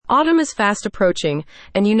Autumn is fast approaching,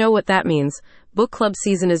 and you know what that means. Book club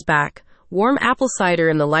season is back. Warm apple cider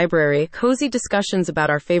in the library, cozy discussions about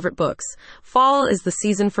our favorite books. Fall is the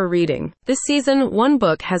season for reading. This season, one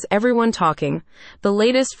book has everyone talking. The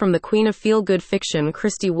latest from the queen of feel-good fiction,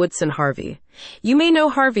 Kristy Harvey. You may know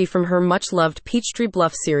Harvey from her much-loved Peachtree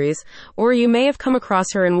Bluff series, or you may have come across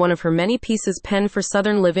her in one of her many pieces penned for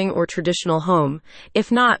Southern living or traditional home.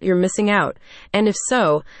 If not, you're missing out. And if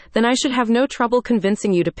so, then I should have no trouble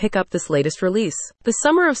convincing you to pick up this latest release. The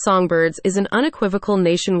Summer of Songbirds is an unequivocal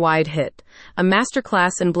nationwide hit, a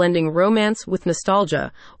masterclass in blending romance with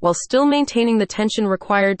nostalgia, while still maintaining the tension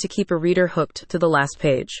required to keep a reader hooked to the last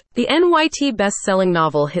page. The NYT best-selling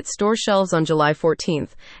novel hit store shelves on July 14th,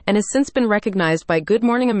 and has since been recognized by Good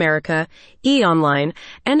Morning America, E! Online,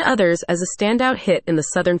 and others as a standout hit in the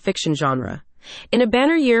Southern fiction genre. In a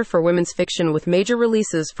banner year for women's fiction with major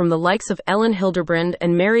releases from the likes of Ellen Hilderbrand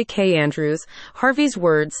and Mary Kay Andrews, Harvey's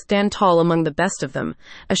words stand tall among the best of them,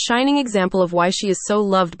 a shining example of why she is so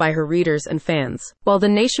loved by her readers and fans. While the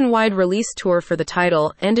nationwide release tour for the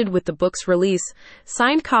title ended with the book's release,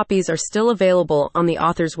 signed copies are still available on the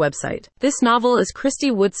author's website. This novel is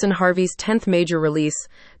Kristy Harvey's 10th major release,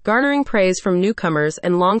 garnering praise from newcomers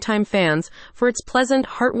and longtime fans for its pleasant,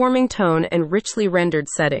 heartwarming tone and richly rendered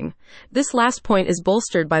setting. This last point is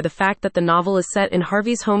bolstered by the fact that the novel is set in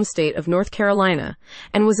Harvey's home state of North Carolina,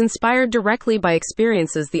 and was inspired directly by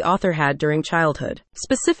experiences the author had during childhood.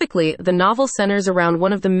 Specifically, the novel centers around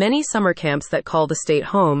one of the many summer camps that call the state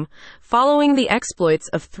home, following the exploits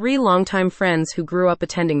of 3 longtime friends who grew up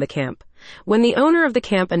attending the camp. When the owner of the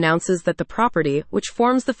camp announces that the property, which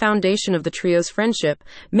forms the foundation of the trio's friendship,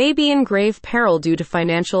 may be in grave peril due to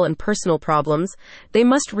financial and personal problems, they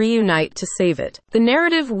must reunite to save it. The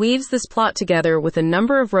narrative weaves this plot together with a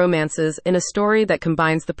number of romances in a story that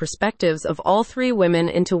combines the perspectives of all 3 women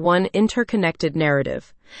into one interconnected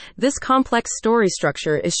narrative. This complex story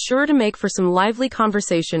structure is sure to make for some lively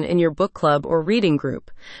conversation in your book club or reading group.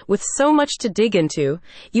 With so much to dig into,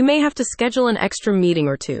 you may have to schedule an extra meeting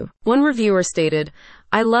or two. One reviewer stated,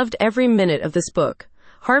 "I loved every minute of this book.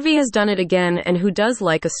 Harvey has done it again, and who does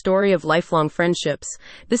like a story of lifelong friendships?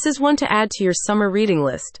 This is one to add to your summer reading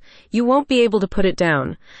list. You won't be able to put it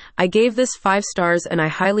down. I gave this 5 stars and I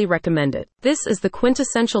highly recommend it." This is the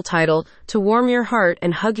quintessential title to warm your heart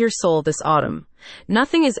and hug your soul this autumn.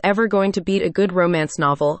 Nothing is ever going to beat a good romance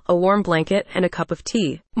novel, a warm blanket, and a cup of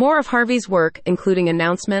tea. More of Harvey's work, including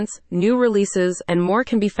announcements, new releases, and more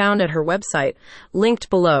can be found at her website,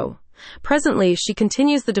 linked below. Presently, she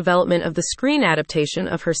continues the development of the screen adaptation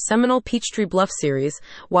of her seminal Peachtree Bluff series,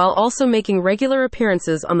 while also making regular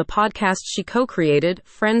appearances on the podcast she co-created,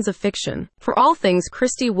 Friends of Fiction. For all things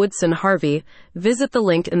Kristy Harvey, visit the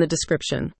link in the description.